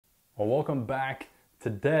Well, welcome back.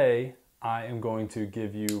 Today, I am going to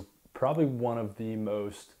give you probably one of the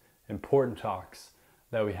most important talks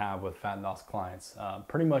that we have with fat loss clients.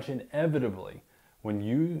 Pretty much inevitably, when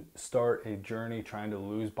you start a journey trying to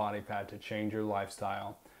lose body fat to change your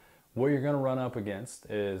lifestyle, what you're going to run up against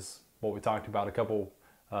is what we talked about a couple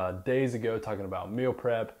days ago, talking about meal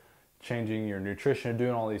prep, changing your nutrition,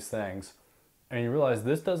 doing all these things. And you realize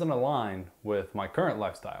this doesn't align with my current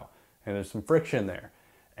lifestyle, and there's some friction there.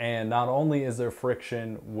 And not only is there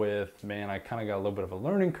friction with, man, I kind of got a little bit of a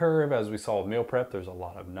learning curve as we saw with meal prep. There's a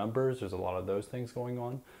lot of numbers, there's a lot of those things going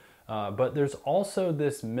on. But there's also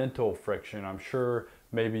this mental friction. I'm sure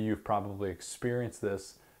maybe you've probably experienced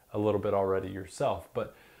this a little bit already yourself.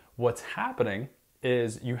 But what's happening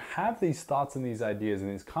is you have these thoughts and these ideas and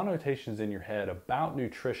these connotations in your head about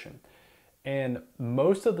nutrition. And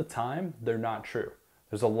most of the time, they're not true.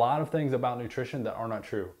 There's a lot of things about nutrition that are not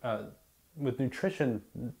true. With nutrition,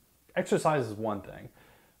 exercise is one thing.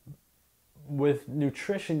 With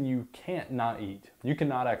nutrition, you can't not eat. You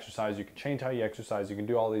cannot exercise. You can change how you exercise. You can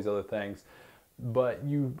do all these other things, but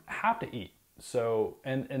you have to eat. So,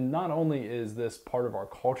 and not only is this part of our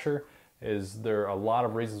culture, is there a lot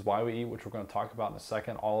of reasons why we eat, which we're going to talk about in a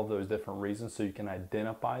second, all of those different reasons so you can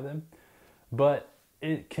identify them. But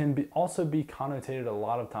it can also be connotated a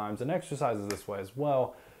lot of times, and exercise is this way as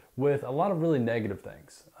well, with a lot of really negative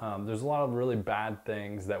things. There's a lot of really bad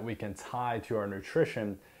things that we can tie to our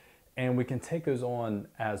nutrition, and we can take those on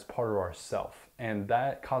as part of ourself. And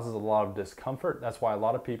that causes a lot of discomfort. That's why a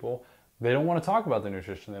lot of people, they don't want to talk about their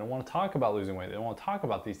nutrition. They don't want to talk about losing weight. They don't want to talk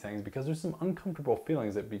about these things because there's some uncomfortable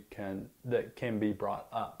feelings that can be brought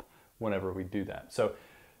up whenever we do that. So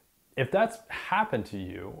if that's happened to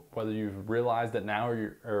you, whether you've realized it now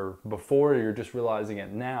or before, or you're just realizing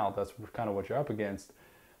it now, that's kind of what you're up against.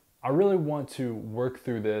 I really want to work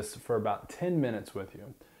through this for about 10 minutes with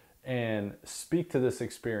you and speak to this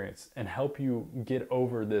experience and help you get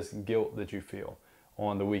over this guilt that you feel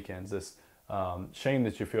on the weekends, this shame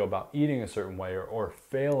that you feel about eating a certain way or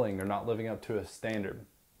failing or not living up to a standard.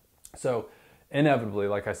 So inevitably,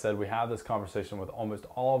 like I said, we have this conversation with almost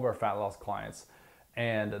all of our fat loss clients,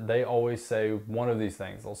 and they always say one of these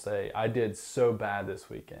things. They'll say, I did so bad this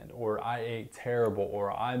weekend, or I ate terrible,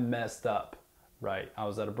 or I messed up. Right, I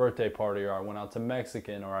was at a birthday party, or I went out to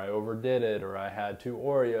Mexican, or I overdid it, or I had 2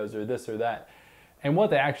 Oreos, or this or that. And what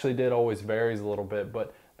they actually did always varies a little bit,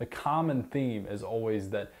 but the common theme is always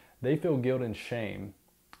that they feel guilt and shame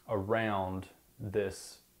around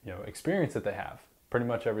this, experience that they have pretty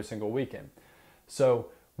much every single weekend. So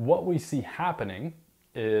what we see happening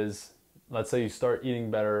is, let's say you start eating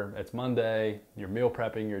better, it's Monday, you're meal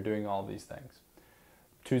prepping, you're doing all these things.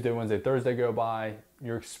 Tuesday, Wednesday, Thursday go by,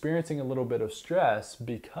 you're experiencing a little bit of stress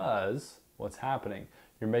because what's happening?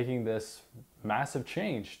 You're making this massive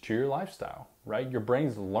change to your lifestyle, right? Your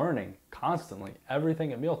brain's learning constantly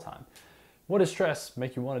everything at mealtime. What does stress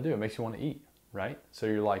make you want to do? It makes you want to eat, right? So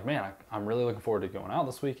you're like, man, I'm really looking forward to going out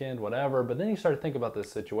this weekend, whatever. But then you start to think about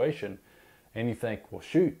this situation and you think, well,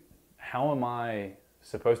 shoot, how am I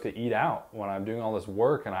supposed to eat out when I'm doing all this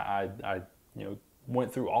work and I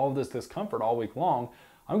went through all of this discomfort all week long?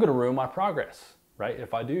 I'm going to ruin my progress, right,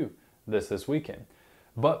 if I do this weekend.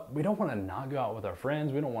 But we don't want to not go out with our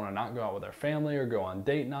friends. We don't want to not go out with our family or go on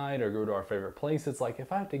date night or go to our favorite place. It's like,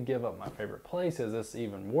 if I have to give up my favorite place, is this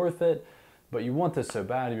even worth it? But you want this so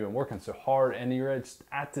bad. You've been working so hard, and you're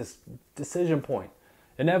at this decision point.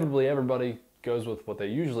 Inevitably, everybody goes with what they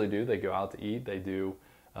usually do. They go out to eat. They do,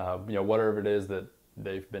 whatever it is that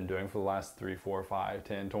they've been doing for the last 3, 4, 5,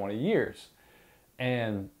 10, 20 years.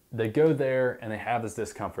 And they go there and they have this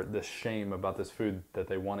discomfort, this shame about this food that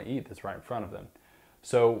they want to eat that's right in front of them.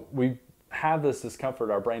 So we have this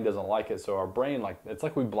discomfort, our brain doesn't like it, so our brain, it's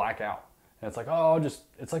like we black out. And it's like,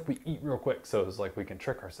 it's like we eat real quick, so it's like we can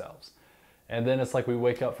trick ourselves. And then it's like we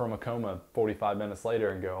wake up from a coma 45 minutes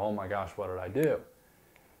later and go, oh my gosh, what did I do?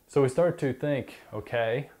 So we start to think,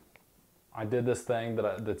 okay, I did this thing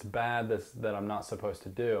that's bad, that I'm not supposed to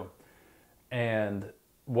do. And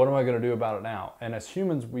what am I going to do about it now? And as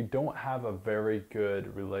humans, we don't have a very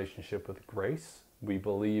good relationship with grace. We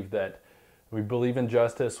believe in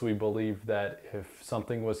justice. We believe that if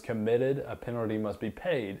something was committed, a penalty must be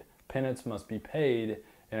paid. Penance must be paid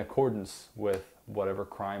in accordance with whatever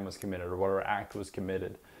crime was committed or whatever act was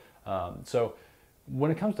committed. So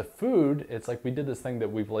when it comes to food, it's like we did this thing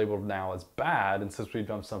that we've labeled now as bad, and since we've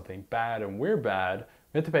done something bad and we're bad,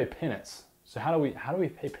 we have to pay penance. So how do we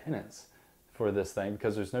pay penance for this thing?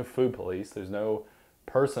 Because there's no food police, there's no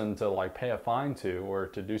person to pay a fine to or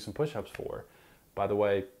to do some push-ups for. By the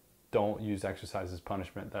way, don't use exercise as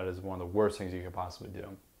punishment. That is one of the worst things you could possibly do.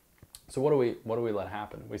 So what do we let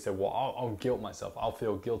happen? We say, well, I'll guilt myself. I'll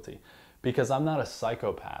feel guilty because I'm not a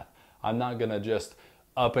psychopath. I'm not going to just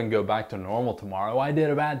up and go back to normal tomorrow. I did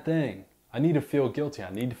a bad thing. I need to feel guilty.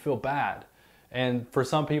 I need to feel bad. And for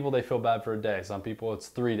some people, they feel bad for a day. Some people, it's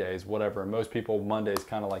 3 days, whatever. And most people, Monday is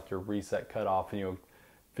kind of like your reset cutoff, and you'll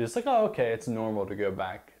feel like, oh, okay, it's normal to go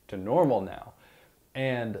back to normal now.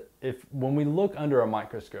 And when we look under a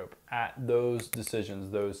microscope at those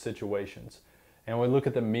decisions, those situations, and we look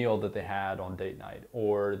at the meal that they had on date night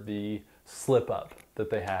or the slip up that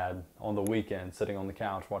they had on the weekend sitting on the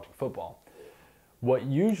couch watching football, what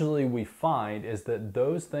usually we find is that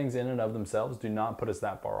those things in and of themselves do not put us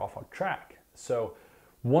that far off on track. So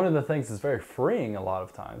one of the things that's very freeing a lot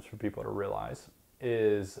of times for people to realize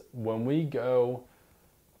is when we go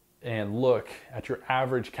and look at your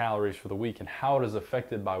average calories for the week and how it is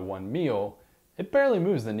affected by one meal, it barely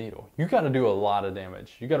moves the needle. You got to do a lot of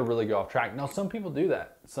damage. You got to really go off track. Now, some people do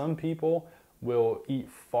that. Some people will eat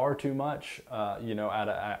far too much,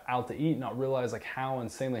 out to eat, not realize like how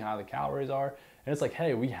insanely high the calories are. And it's like,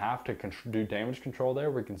 hey, we have to do damage control there.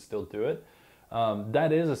 We can still do it.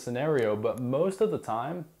 That is a scenario, but most of the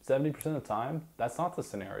time, 70% of the time, that's not the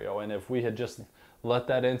scenario. And if we had just let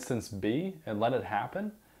that instance be and let it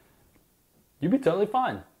happen, you'd be totally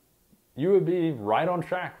fine. You would be right on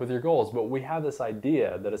track with your goals. But we have this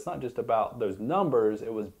idea that it's not just about those numbers.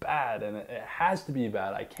 It was bad and it has to be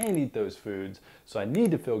bad. I can't eat those foods, so I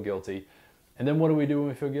need to feel guilty. And then what do we do when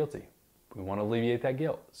we feel guilty? We want to alleviate that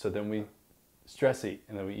guilt. So then we stress eat,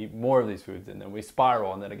 and then we eat more of these foods, and then we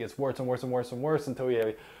spiral, and then it gets worse and worse and worse and worse until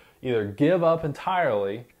we either give up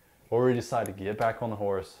entirely or we decide to get back on the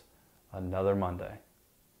horse another Monday.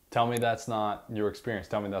 Tell me that's not your experience.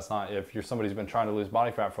 Tell me that's not, if you're somebody who's been trying to lose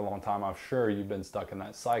body fat for a long time, I'm sure you've been stuck in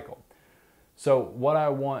that cycle. So what I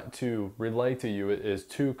want to relay to you is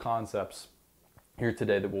two concepts here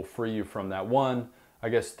today that will free you from that. One, I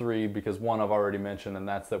guess three, because one I've already mentioned, and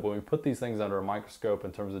that's that when we put these things under a microscope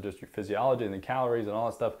in terms of just your physiology and the calories and all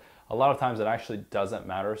that stuff, a lot of times it actually doesn't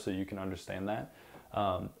matter, so you can understand that.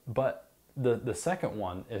 But the second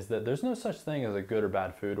one is that there's no such thing as a good or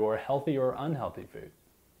bad food or a healthy or unhealthy food.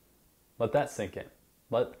 Let that sink in.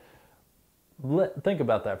 Think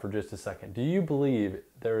about that for just a second. Do you believe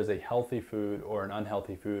there is a healthy food or an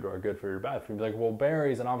unhealthy food or a good food or bad food? You're like, well,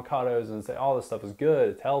 berries and avocados and say all this stuff is good,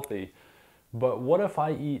 it's healthy. But what if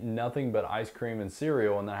I eat nothing but ice cream and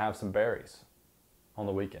cereal and then have some berries on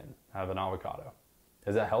the weekend? Have an avocado.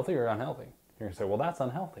 Is that healthy or unhealthy? You're going to say, well, that's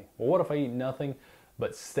unhealthy. Well, what if I eat nothing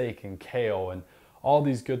but steak and kale and all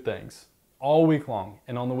these good things all week long,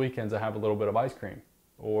 and on the weekends I have a little bit of ice cream,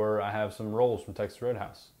 or I have some rolls from Texas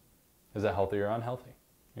Roadhouse? Is that healthy or unhealthy?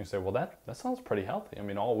 You say, well, that sounds pretty healthy. I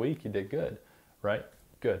mean, all week you did good, right?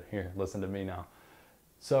 Good. Here, listen to me now.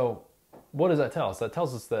 So what does that tell us? That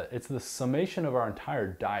tells us that it's the summation of our entire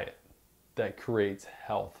diet that creates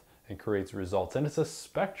health and creates results. And it's a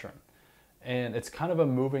spectrum, and it's kind of a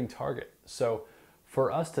moving target. So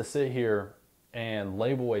for us to sit here and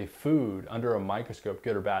label a food under a microscope,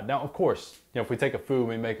 good or bad. Now, of course, if we take a food,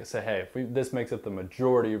 we make it say, hey, this makes up the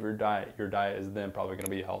majority of your diet is then probably going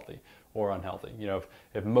to be healthy or unhealthy.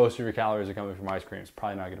 If most of your calories are coming from ice cream, it's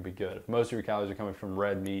probably not going to be good. If most of your calories are coming from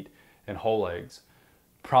red meat and whole eggs,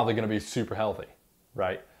 probably going to be super healthy,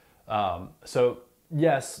 right? So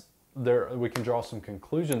yes, we can draw some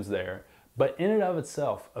conclusions there, but in and of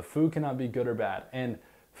itself, a food cannot be good or bad. And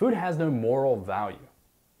food has no moral value,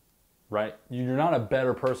 right? You're not a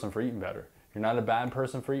better person for eating better. You're not a bad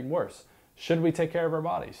person for eating worse. Should we take care of our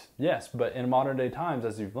bodies? Yes, but in modern day times,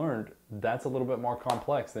 as you've learned, that's a little bit more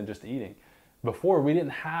complex than just eating. Before, we didn't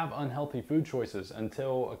have unhealthy food choices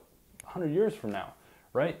until 100 years from now,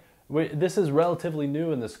 right? This is relatively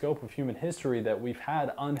new in the scope of human history that we've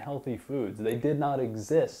had unhealthy foods. They did not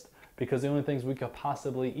exist because the only things we could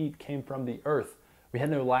possibly eat came from the earth. We had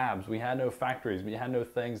no labs, we had no factories, we had no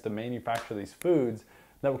things to manufacture these foods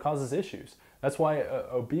that would cause us issues. That's why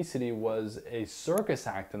obesity was a circus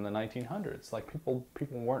act in the 1900s. Like people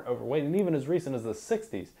weren't overweight, and even as recent as the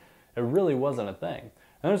 60s, it really wasn't a thing.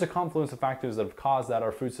 And there's a confluence of factors that have caused that.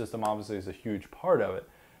 Our food system obviously is a huge part of it,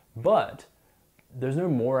 but there's no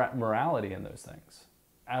morality in those things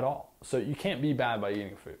at all. So you can't be bad by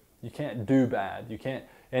eating food. You can't do bad. You can't,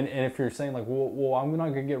 and if you're saying like, well, I'm not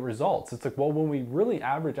gonna get results. It's like, well, when we really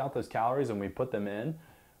average out those calories and we put them in,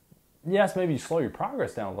 yes, maybe you slow your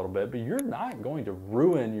progress down a little bit, but you're not going to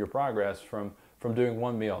ruin your progress from doing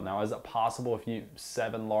one meal. Now, is it possible if you eat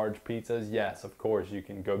 7 large pizzas? Yes, of course, you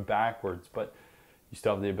can go backwards, but you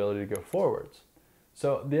still have the ability to go forwards.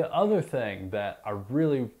 So the other thing that I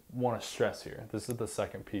really want to stress here, this is the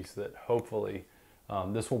second piece that hopefully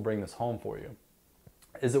this will bring this home for you,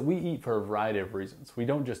 is that we eat for a variety of reasons. We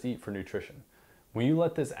don't just eat for nutrition. When you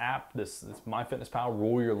let this app, this MyFitnessPal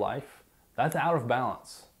rule your life, that's out of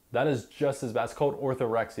balance. That is just as bad. It's called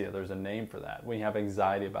orthorexia. There's a name for that. When you have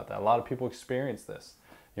anxiety about that, a lot of people experience this.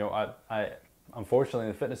 You know, I unfortunately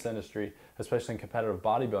in the fitness industry, especially in competitive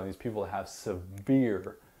bodybuilding, these people have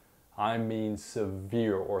severe, I mean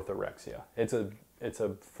severe orthorexia. It's a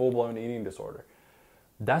full-blown eating disorder.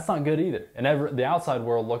 That's not good either. And the outside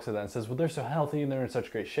world looks at that and says, well, they're so healthy and they're in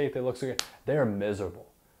such great shape. They look so good. They are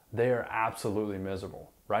miserable. They are absolutely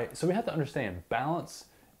miserable, right? So we have to understand balance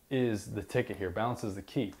is the ticket here. Balance is the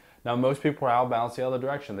key. Now, most people are out balanced the other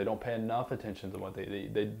direction. They don't pay enough attention to what they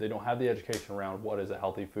eat. They don't have the education around what is a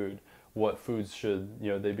healthy food, what foods should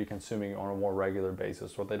they be consuming on a more regular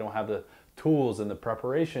basis, or they don't have the tools and the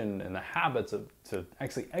preparation and the habits to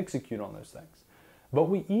actually execute on those things. But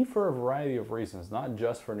we eat for a variety of reasons, not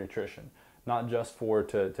just for nutrition, not just for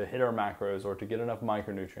to hit our macros or to get enough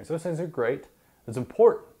micronutrients. Those things are great. It's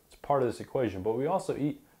important. It's part of this equation. But we also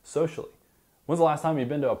eat socially. When's the last time you've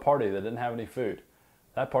been to a party that didn't have any food?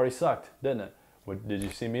 That party sucked, didn't it? Did you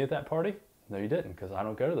see me at that party? No, you didn't, because I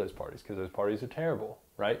don't go to those parties, because those parties are terrible,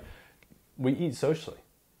 right? We eat socially.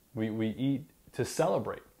 We eat to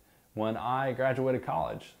celebrate. When I graduated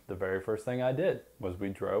college, the very first thing I did was we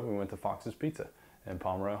went to Fox's Pizza in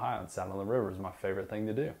Palmer, Ohio, and sat on the river. It was my favorite thing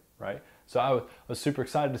to do, right? So I was super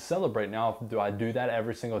excited to celebrate. Now, do I do that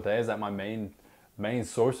every single day? Is that my main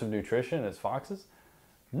source of nutrition is Fox's?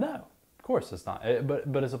 No, of course it's not.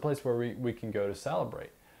 But it's a place where we can go to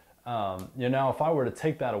celebrate. If I were to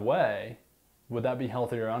take that away, would that be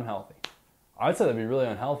healthy or unhealthy? I'd say that'd be really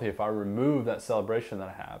unhealthy if I remove that celebration that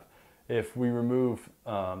I have. If we remove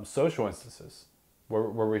social instances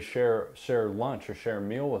where we share lunch or share a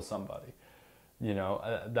meal with somebody,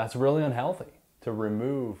 that's really unhealthy, to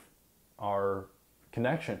remove our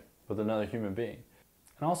connection with another human being.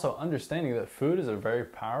 And also understanding that food is a very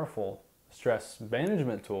powerful stress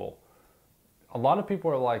management tool. A lot of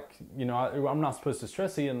people are like, I'm not supposed to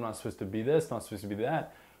stress eat, I'm not supposed to be this, not supposed to be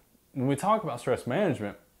that. When we talk about stress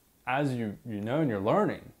management, as you know and you're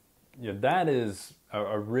learning, that is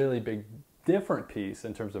a really big different piece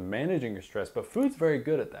in terms of managing your stress, but food's very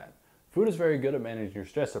good at that. Food is very good at managing your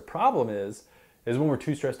stress. The problem is when we're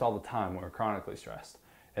too stressed all the time, when we're chronically stressed,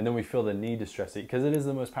 and then we feel the need to stress eat, because it is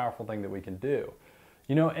the most powerful thing that we can do.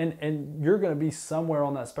 And you're going to be somewhere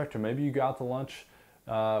on that spectrum. Maybe you go out to lunch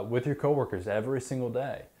with your coworkers every single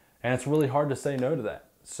day, and it's really hard to say no to that.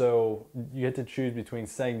 So you get to choose between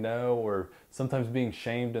saying no or sometimes being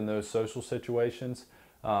shamed in those social situations.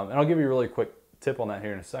 And I'll give you a really quick tip on that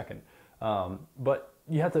here in a second. But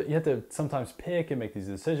you have to sometimes pick and make these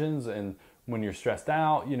decisions. And when you're stressed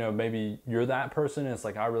out, maybe you're that person and it's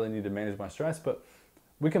like, I really need to manage my stress. But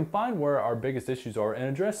we can find where our biggest issues are and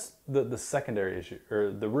address the secondary issue,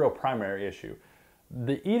 or the real primary issue.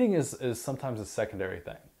 The eating is sometimes a secondary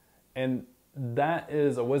thing. And that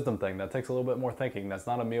is a wisdom thing. That takes a little bit more thinking. That's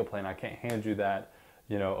not a meal plan. I can't hand you that,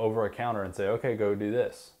 over a counter and say, okay, go do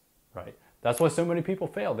this, right? That's why so many people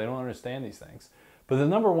fail. They don't understand these things. But the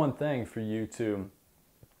number one thing for you to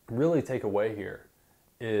really take away here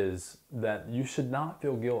is that you should not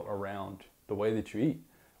feel guilt around the way that you eat,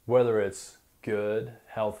 whether it's good,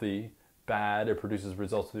 healthy, bad, it produces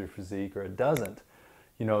results with your physique, or it doesn't.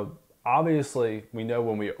 Obviously we know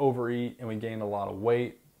when we overeat and we gain a lot of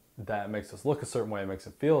weight, that makes us look a certain way, makes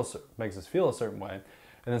us feel a certain way.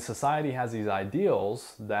 And then society has these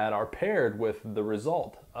ideals that are paired with the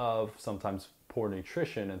result of sometimes poor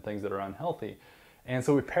nutrition and things that are unhealthy. And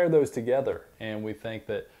so we pair those together and we think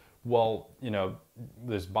that, well,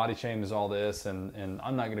 there's body shame, there's all this, and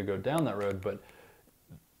I'm not going to go down that road, but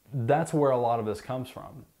that's where a lot of this comes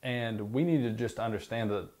from. And we need to just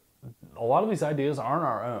understand that a lot of these ideas aren't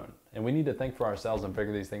our own, and we need to think for ourselves and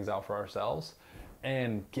figure these things out for ourselves.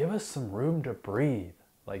 And give us some room to breathe.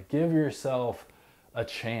 Like, give yourself a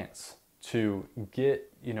chance to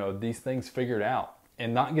get, these things figured out,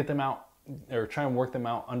 and not get them out or try and work them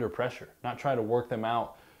out under pressure. Not try to work them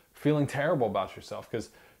out feeling terrible about yourself,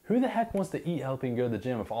 because who the heck wants to eat healthy and go to the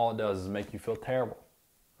gym if all it does is make you feel terrible,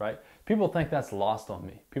 right? People think that's lost on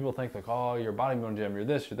me. People think like, oh, you're a bodybuilding gym, you're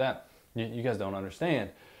this, you're that. You guys don't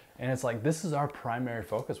understand. And it's like, this is our primary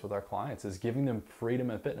focus with our clients, is giving them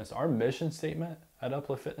freedom and fitness. Our mission statement at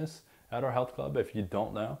Uplift Fitness, at our health club, if you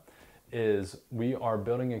don't know, is we are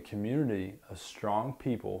building a community of strong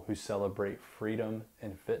people who celebrate freedom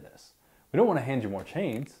and fitness. We don't want to hand you more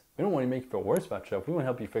chains. We don't want to make you feel worse about yourself. We want to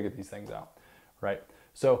help you figure these things out, right?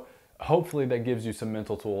 So hopefully that gives you some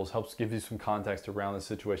mental tools, helps give you some context around the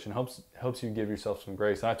situation, helps you give yourself some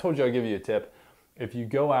grace. And I told you I'd give you a tip. If you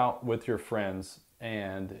go out with your friends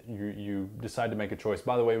and you decide to make a choice.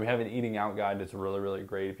 By the way, we have an eating out guide that's really, really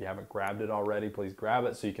great. If you haven't grabbed it already, please grab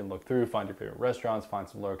it so you can look through, find your favorite restaurants, find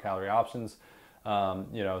some low calorie options.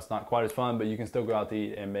 You know, it's not quite as fun, but you can still go out to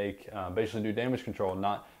eat and make, basically do damage control,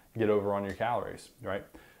 not get over on your calories, right?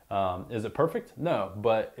 Is it perfect? No,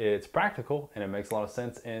 but it's practical and it makes a lot of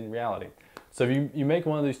sense in reality. So if you make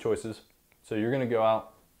one of these choices, so you're gonna go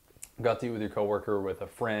out to eat with your coworker, with a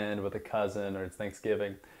friend, with a cousin, or it's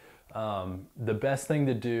Thanksgiving, the best thing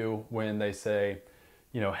to do when they say,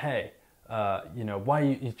 you know, hey, you know, why are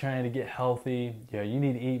you trying to get healthy? You know, you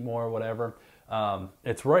need to eat more, whatever.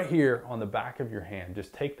 It's right here on the back of your hand.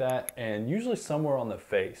 Just take that, and usually somewhere on the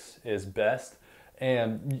face is best.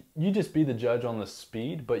 And you just be the judge on the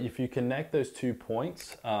speed, but if you connect those 2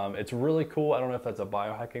 points, it's really cool. I don't know if that's a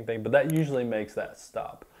biohacking thing, but that usually makes that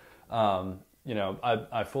stop. You know,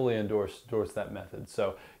 I fully endorse that method.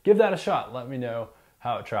 So give that a shot. Let me know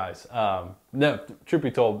how it tries. No, truth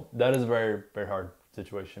be told, that is a very, very hard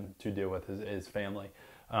situation to deal with is family.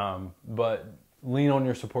 But lean on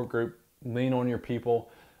your support group, lean on your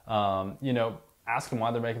people. You know, ask them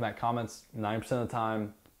why they're making that comments. 9% of the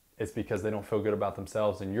time, it's because they don't feel good about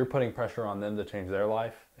themselves, and you're putting pressure on them to change their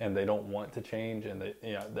life, and they don't want to change, and they,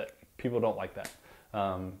 you know, that people don't like that.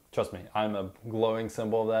 Trust me, I'm a glowing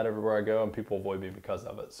symbol of that everywhere I go, and people avoid me because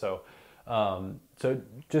of it. So, so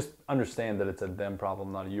just understand that it's a them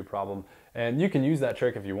problem, not a you problem, and you can use that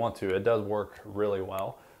trick if you want to. It does work really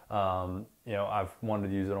well. You know, I've wanted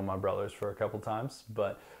to use it on my brothers for a couple times,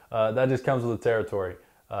 but that just comes with the territory.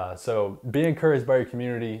 So be encouraged by your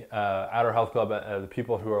community, at our health club, the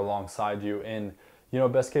people who are alongside you. And, you know,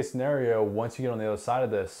 best case scenario, once you get on the other side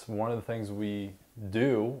of this, one of the things we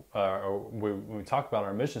do, or when we talk about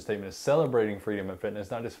our mission statement, is celebrating freedom and fitness,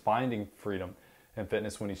 not just finding freedom and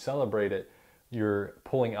fitness. When you celebrate it, you're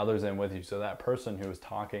pulling others in with you. So that person who is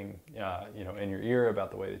talking, you know, in your ear about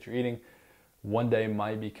the way that you're eating, one day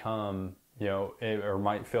might become, you know, or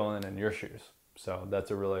might fill in your shoes. So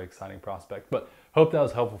that's a really exciting prospect. But hope that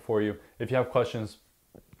was helpful for you. If you have questions,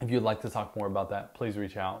 if you'd like to talk more about that, please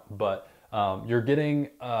reach out. But you're getting you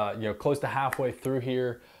know, close to halfway through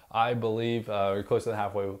here. I believe you're close to the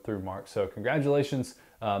halfway through mark. So congratulations.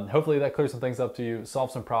 Hopefully that clears some things up to you,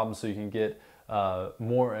 solve some problems so you can get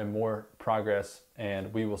more and more progress.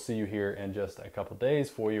 And we will see you here in just a couple days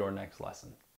for your next lesson.